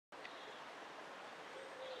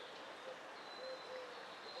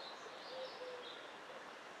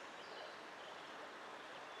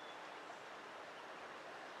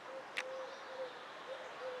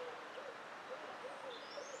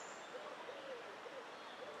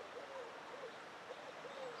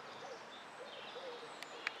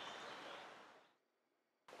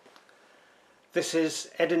This is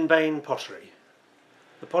Edinbane Pottery.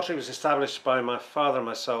 The pottery was established by my father and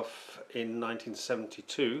myself in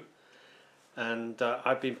 1972, and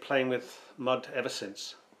I've been playing with mud ever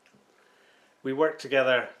since. We worked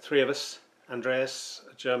together, three of us: Andreas,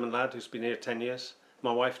 a German lad who's been here 10 years,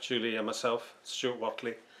 my wife Julie, and myself, Stuart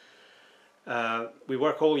Watley. We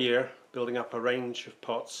work all year building up a range of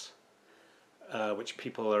pots which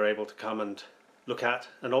people are able to come and look at,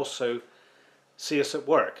 and also see us at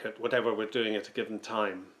work at whatever we're doing at a given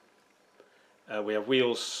time. We have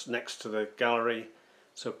wheels next to the gallery,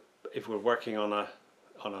 so if we're working on a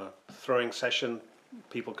throwing session,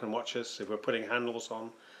 people can watch us. If we're putting handles on,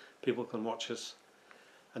 people can watch us,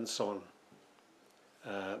 and so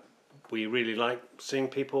on. We really like seeing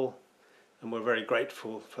people, and we're very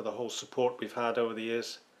grateful for the whole support we've had over the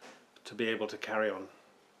years to be able to carry on.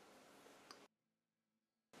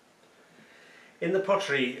 In the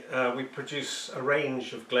pottery, we produce a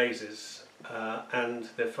range of glazes and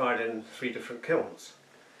they're fired in 3 different kilns.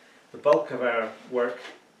 The bulk of our work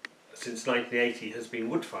since 1980 has been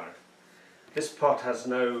wood fired. This pot has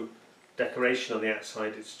no decoration on the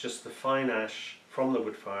outside, it's just the fine ash from the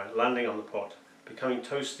wood fire landing on the pot, becoming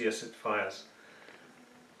toasty as it fires.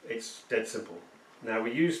 It's dead simple. Now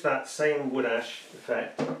we use that same wood ash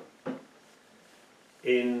effect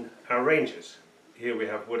in our ranges. Here we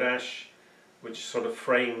have wood ash, which sort of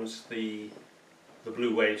frames the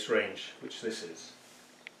Blue Waves range, which this is.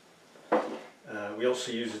 We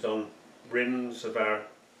also use it on rims of our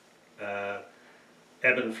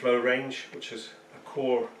ebb and flow range, which is a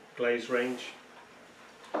core glaze range.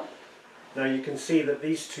 Now you can see that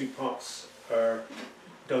these 2 pots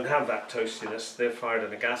don't have that toastiness. They're fired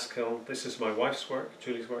in a gas kiln. This is my wife's work,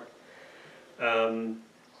 Julie's work.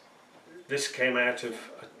 This came out of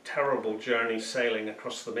a terrible journey sailing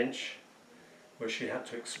across the Minch, where she had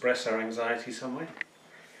to express her anxiety some way,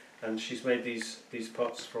 and she's made these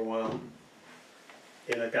pots for a while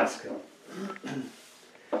in a gas kiln.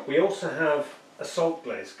 We also have a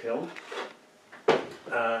salt-glazed kiln.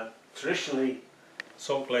 Traditionally,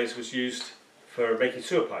 salt glaze was used for making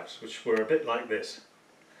sewer pipes, which were a bit like this,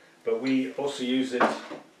 but we also use it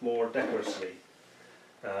more decorously,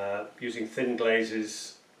 using thin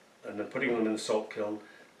glazes and then putting them in the salt kiln.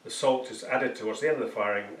 The salt is added towards the end of the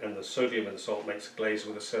firing, and the sodium in the salt makes a glaze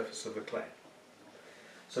with the surface of the clay.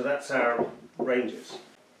 So that's our ranges.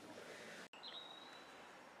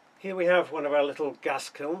 Here we have one of our little gas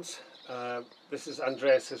kilns. This is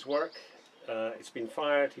Andreas's work. It's been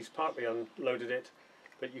fired, he's partly unloaded it,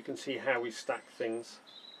 but you can see how we stack things.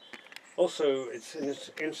 Also, it's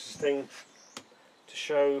interesting to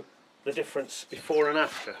show the difference before and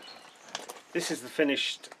after. This is the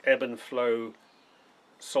finished ebb and flow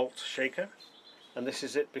salt shaker, and this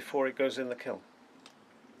is it before it goes in the kiln.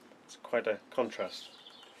 It's quite a contrast.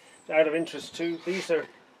 Out of interest too,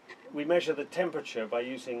 we measure the temperature by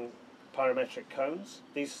using pyrometric cones.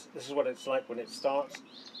 This is what it's like when it starts.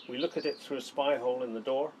 We look at it through a spy hole in the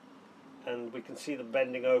door, and we can see them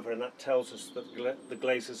bending over, and that tells us that the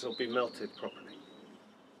glazes will be melted properly.